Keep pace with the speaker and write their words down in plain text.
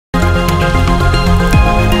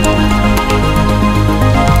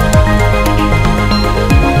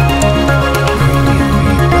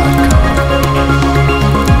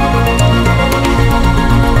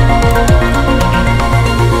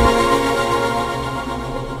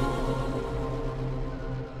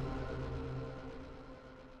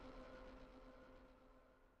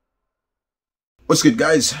What's good,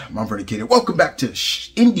 guys? I'm TheMtVernonkid. Welcome back to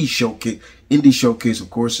Indie Showcase. Indie Showcase, of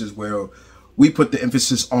course, is where we put the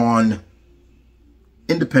emphasis on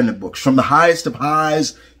independent books, from the highest of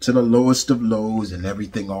highs to the lowest of lows and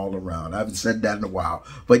everything all around. I haven't said that in a while,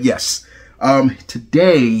 but yes.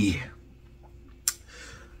 Today,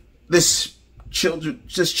 this child of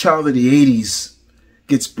the 80s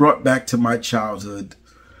gets brought back to my childhood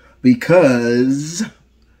because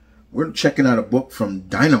we're checking out a book from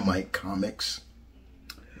DYNAMITE Comics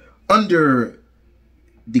under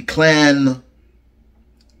Declan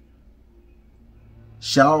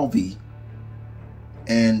Shalvey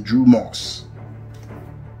and Drew Moss.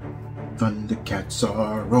 Thundercats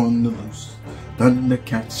are on the loose.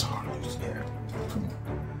 Thundercats are loose. Yeah, come on.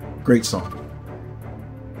 Great song.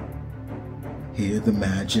 Hear the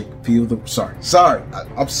magic, feel the... I'm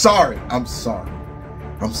sorry.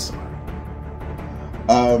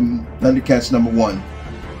 Thundercats #1.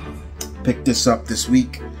 Picked this up this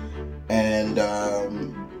week, and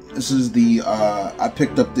this is the I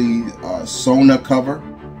picked up the Sona cover.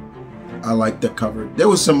 I like the cover. There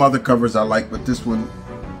was some other covers I like, but this one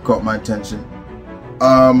caught my attention.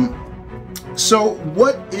 So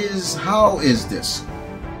how is this?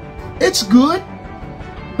 It's good.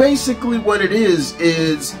 Basically what it is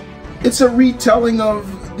it's a retelling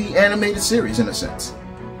of the animated series in a sense.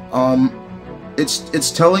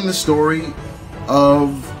 It's telling the story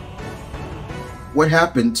of what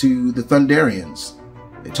happened to the Thunderians.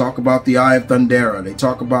 They talk about the Eye of Thundera. They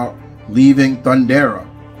talk about leaving Thundera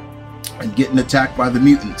and getting attacked by the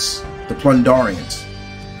mutants, the Plundarians.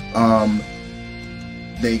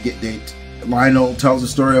 Lionel tells the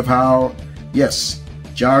story of how, yes,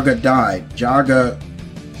 Jaga died. Jaga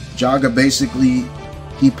basically,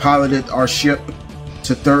 he piloted our ship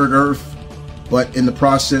to Third Earth, but in the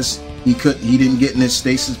process, he didn't get in his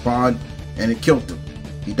stasis pod, and it killed him.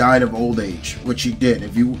 He died of old age, which he did.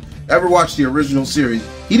 If you ever watched the original series,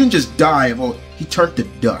 he didn't just die of old, he turned to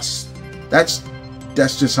dust. That's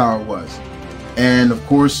just how it was. And of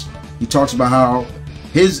course, he talks about how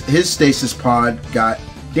his stasis pod got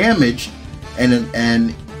damaged,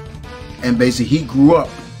 and basically he grew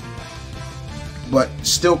up, but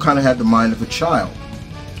still kind of had the mind of a child,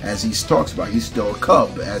 as he talks about. He's still a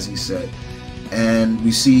cub, as he said. And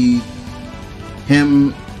we see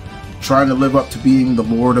him trying to live up to being the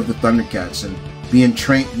Lord of the Thundercats and being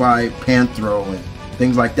trained by Panthro and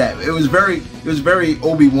things like that. It was very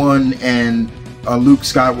Obi-Wan and Luke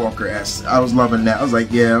Skywalker-esque. I was loving that. I was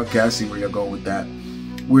like, yeah, okay, I see where you're going with that.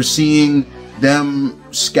 We're seeing them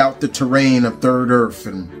scout the terrain of Third Earth,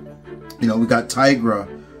 and we got Tigra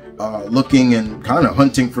looking and kind of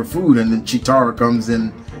hunting for food, and then Chitara comes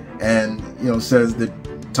in and says that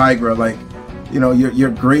Tigra, like, your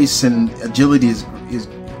grace and agility is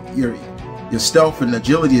your stealth and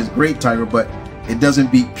agility is great, Tigra, but it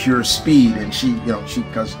doesn't beat pure speed. And she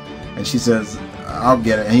says, I'll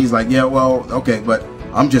get it. And he's like, yeah, well, okay, but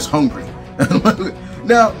I'm just hungry.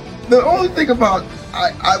 Now, the only thing about,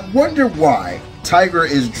 I wonder why Tigra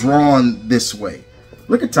is drawn this way.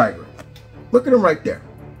 Look at Tigra. Look at him right there.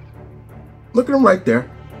 Look at him right there.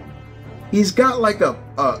 He's got like a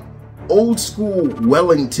old school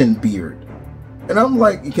Wellington beard. And I'm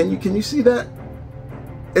like, can you see that?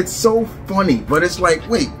 It's so funny, but it's like,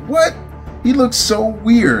 wait, what? He looks so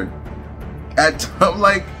weird. I'm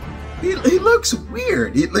like, he looks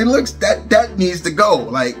weird. He looks, that needs to go.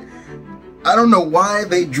 Like, I don't know why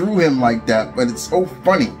they drew him like that, but it's so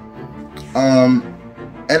funny. And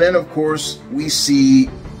then of course we see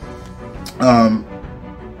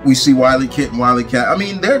Wily Kit and Wily Cat. I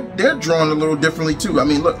mean, they're drawn a little differently too. I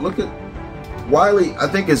mean, look at Wily. I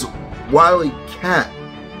think it's Wily Cat.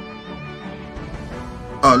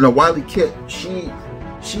 No, Wily Kit. She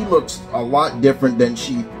looks a lot different than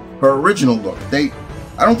her original look. I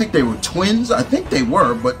don't think they were twins. I think they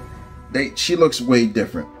were, but she looks way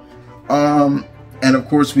different. And of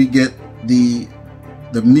course we get the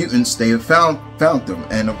mutants. They have found them,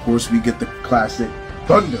 and of course we get the classic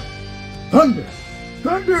Thundercats,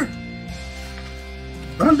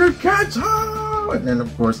 oh! And then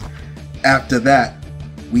of course after that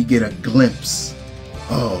we get a glimpse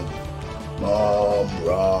of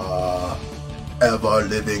Mom-Ra,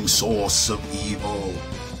 ever-living source of evil.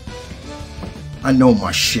 I know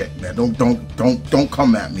my shit, man. Don't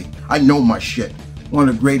come at me. I know my shit. One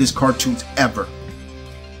of the greatest cartoons ever.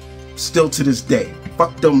 Still to this day.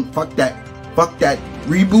 Fuck them. Fuck that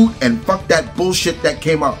reboot, and fuck that bullshit that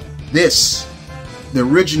came out. The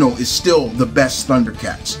original is still the best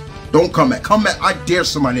Thundercats. Don't come at. I dare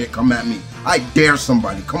somebody to come at me. I dare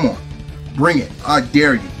somebody. Come on, bring it. I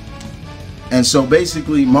dare you. And so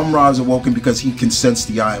basically, Mum-Ra is awoken because he can sense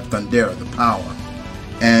the Eye of Thundera, the power.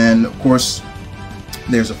 And of course,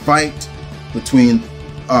 there's a fight between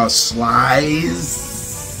Slive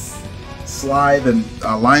and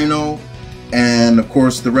Lino, and of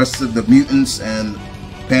course the rest of the mutants, and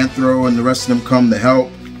Panthro and the rest of them come to help.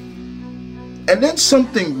 And then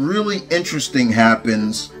something really interesting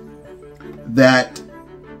happens that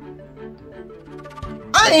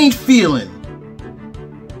I ain't feeling,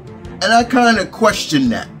 and I kind of question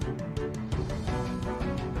that.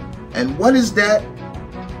 And what is that?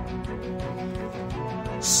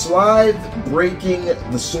 Slive breaking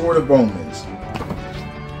the Sword of Omens.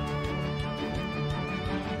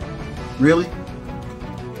 Really?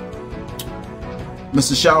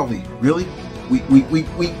 Mr. Shalvey, really?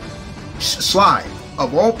 Slive,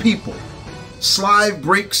 of all people, Slive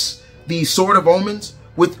breaks the Sword of Omens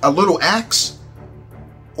with a little axe?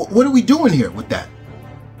 What are we doing here with that?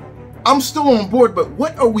 I'm still on board, but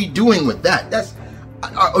what are we doing with that?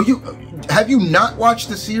 Have you not watched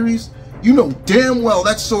the series? You know damn well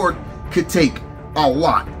that sword could take a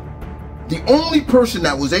lot. The only person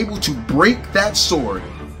that was able to break that sword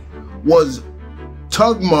was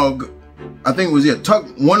Tugmug. I think it was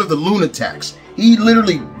one of the Lunatics. He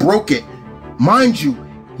literally broke it. Mind you,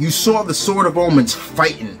 you saw the Sword of Omens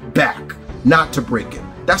fighting back, not to break it.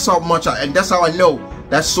 That's how much and that's how I know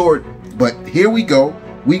that sword. But here we go.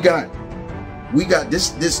 We got this.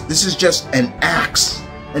 This is just an axe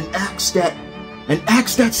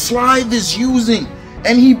that Slive is using,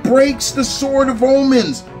 and he breaks the Sword of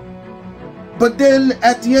Omens. But then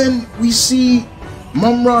at the end, we see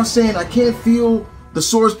Mum-Ra saying, "I can't feel the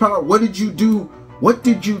sword's power. What did you do? What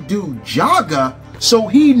did you do, Jaga?" So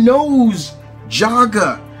he knows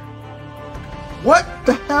Jaga. What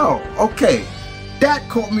the hell? Okay, that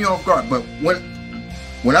caught me off guard. But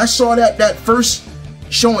when I saw that first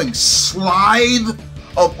showing Slive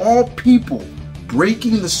of all people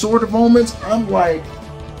breaking the Sword of Omens, I'm like,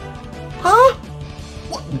 huh?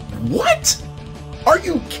 What? Are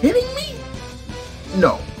you kidding me?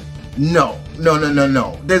 No.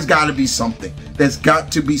 There's got to be something. There's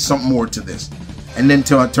got to be something more to this. And then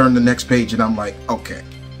till I turn the next page and I'm like, okay,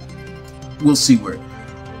 we'll see where.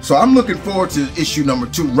 So I'm looking forward to issue number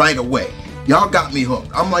 2 right away. Y'all got me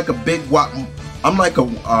hooked. I'm like a big I'm like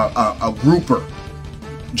a grouper.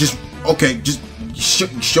 Just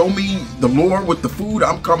show me the lore with the food.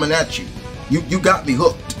 I'm coming at you. You got me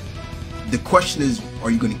hooked. The question is, are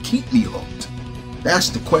you going to keep me hooked? That's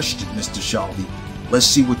the question, Mr. Shalvey. Let's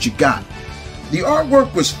see what you got. The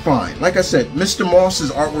artwork was fine. Like I said, Mr. Moss's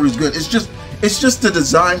artwork is good. It's just the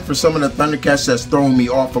design for some of the Thundercats that's throwing me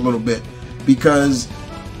off a little bit, because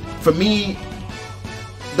for me,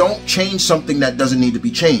 don't change something that doesn't need to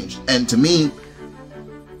be changed. And to me,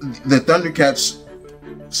 the Thundercats,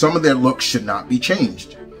 some of their looks should not be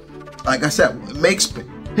changed. Like I said, it makes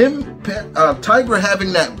Tigra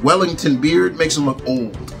having that Wellington beard makes him look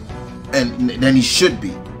old, and then he should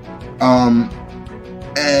be.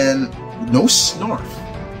 And no snarf.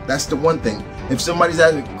 That's the one thing. If somebody's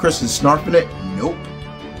asking, Chris is snarfing it, nope.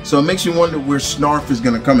 So it makes you wonder where Snarf is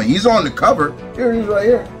going to come in. He's on the cover. Here he is right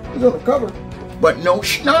here. He's on the cover. But no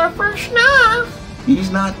Snarfer Snarf. He's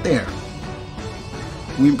not there.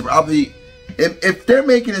 We probably, if they're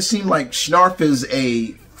making it seem like Snarf is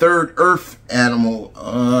a third Earth animal,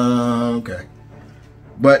 okay.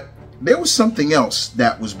 But there was something else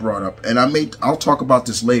that was brought up, and I'll talk about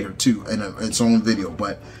this later too in its own video.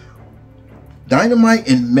 But Dynamite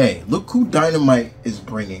in May. Look who Dynamite is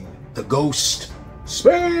bringing. The Ghost.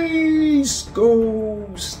 Space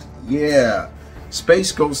Ghost. Yeah.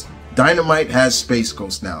 Space Ghost. Dynamite has Space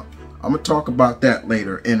Ghost now. I'm going to talk about that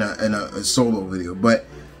later in a solo video. But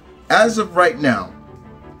as of right now,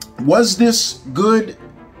 was this good?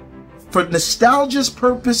 For nostalgia's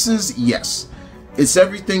purposes, yes. It's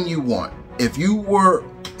everything you want. If you were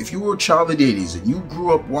a child of the 80s and you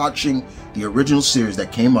grew up watching the original series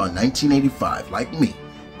that came out in 1985, like me,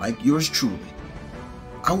 like yours truly,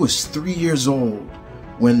 I was 3 years old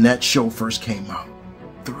when that show first came out.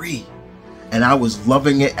 3. And I was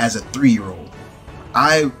loving it as a 3-year-old.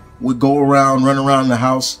 I would go around, run around the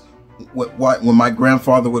house when my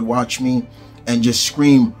grandfather would watch me and just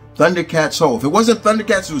scream, Thundercats ho. If it wasn't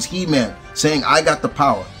Thundercats, it was He-Man saying, I got the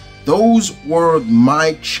power. Those were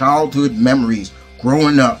my childhood memories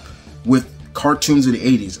growing up with cartoons of the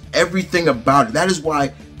 80s. Everything about it. That is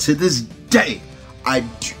why, to this day, I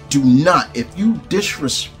do not. If you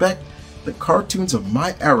disrespect the cartoons of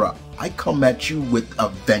my era, I come at you with a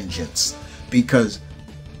vengeance. Because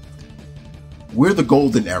we're the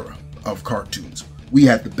golden era of cartoons. We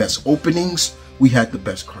had the best openings. We had the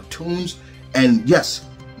best cartoons. And yes,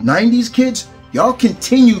 90s kids, y'all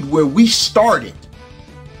continued where we started.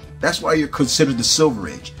 That's why you're considered the Silver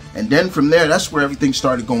Age. And then from there, that's where everything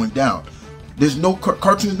started going down. There's no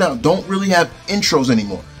cartoons now don't really have intros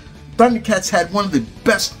anymore. Thundercats had one of the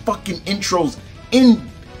best fucking intros in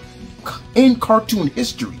cartoon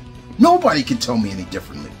history. Nobody can tell me any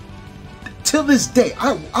differently. Till this day,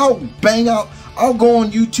 I'll bang out. I'll go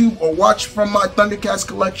on YouTube or watch from my Thundercats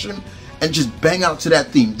collection and just bang out to that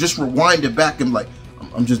theme. Just rewind it back and like,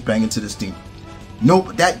 I'm just banging to this theme. No,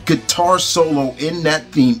 that guitar solo in that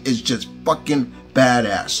theme is just fucking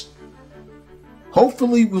badass.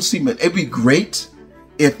 Hopefully we'll see. It'd be great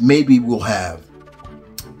if maybe we'll have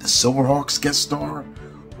the Silverhawks guest star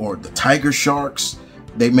or the Tiger Sharks.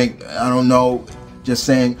 They make, I don't know, just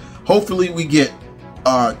saying. Hopefully we get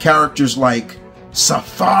characters like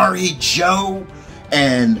Safari Joe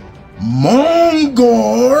and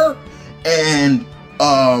Mongor and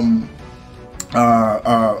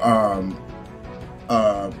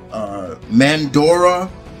Mandora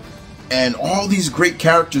and all these great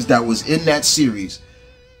characters that was in that series.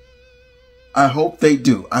 I hope they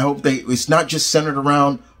do. I hope it's not just centered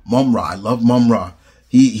around Mum-Ra. I love Mum-Ra.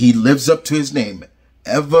 He lives up to his name.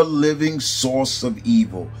 Ever-living source of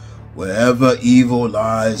evil. Wherever evil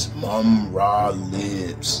lies, Mum-Ra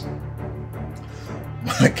lives.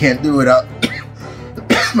 I can't do it up.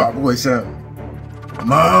 My voice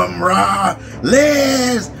Mum-Ra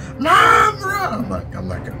lives. Mum-Ra. I'm not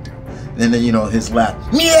gonna do it. And then, you know, his laugh.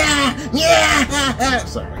 Yeah.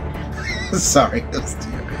 Sorry.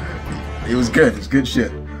 It was good. It's good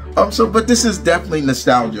shit. But this is definitely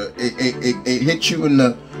nostalgia. It hits you in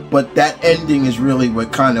the. But that ending is really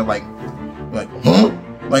what kind of like, huh?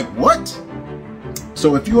 Like what?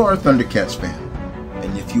 So if you are a Thundercats fan,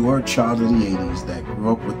 and if you are a child of the 80s that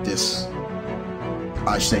grew up with this,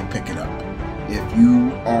 I say pick it up. If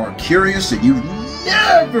you are curious and you've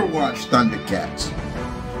never watched Thundercats,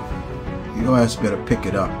 you guys better pick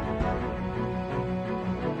it up.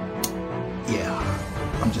 Yeah,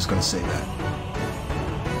 I'm just gonna say that.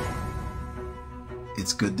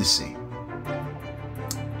 It's good to see.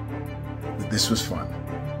 But this was fun.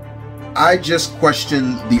 I just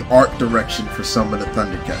questioned the art direction for some of the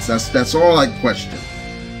Thundercats. That's all I questioned.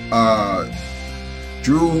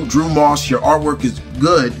 Drew Moss, your artwork is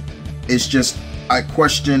good. It's just I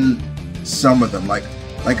question some of them. Like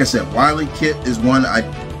I said, Wily Kit is one.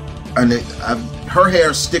 Her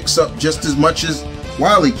hair sticks up just as much as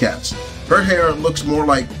Wily Cat's. Her hair looks more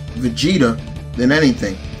like Vegeta than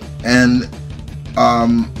anything, and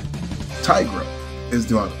Tigra is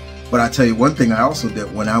doing it. But I tell you one thing I also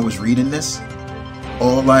did when I was reading this,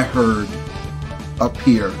 all I heard up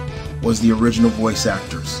here was the original voice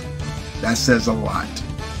actors. That says a lot.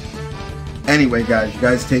 Anyway, guys, you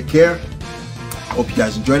guys take care. Hope you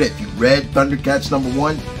guys enjoyed it. If you read Thundercats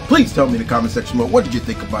 #1, please tell me in the comment section below what did you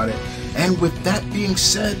think about it. And with that being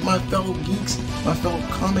said, my fellow geeks, my fellow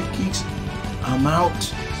comic geeks, I'm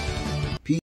out.